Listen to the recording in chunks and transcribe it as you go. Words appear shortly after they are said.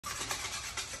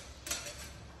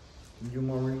Your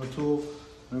Marino tool.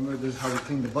 Remember, this is how we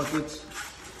clean the buckets.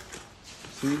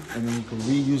 See? And then you can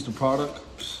reuse the product.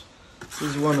 This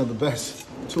is one of the best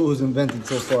tools invented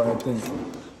so far, I think.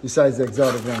 Besides the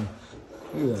exotic one.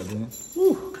 Look at that, man.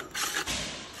 Woo.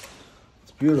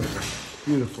 It's beautiful,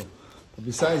 beautiful. But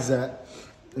besides that,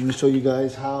 let me show you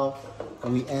guys how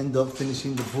we end up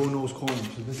finishing the bullnose corner.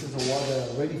 So this is a wall that I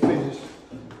already finished.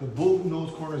 The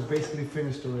bullnose corner is basically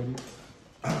finished already.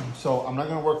 So I'm not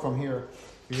gonna work from here.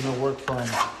 You're gonna work from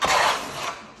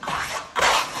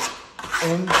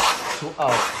in to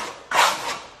out.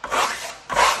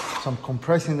 So I'm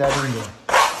compressing that in there.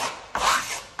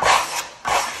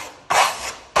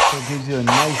 So it gives you a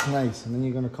nice, and then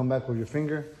you're gonna come back with your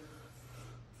finger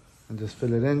and just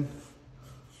fill it in.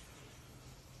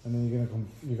 And then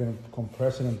you're gonna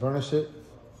compress it and burnish it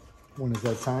when it's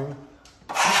that time.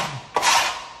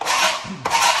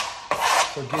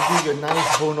 So it gives you your nice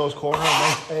bullnose corner, a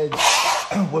nice edge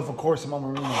with, of course, my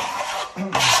Marino.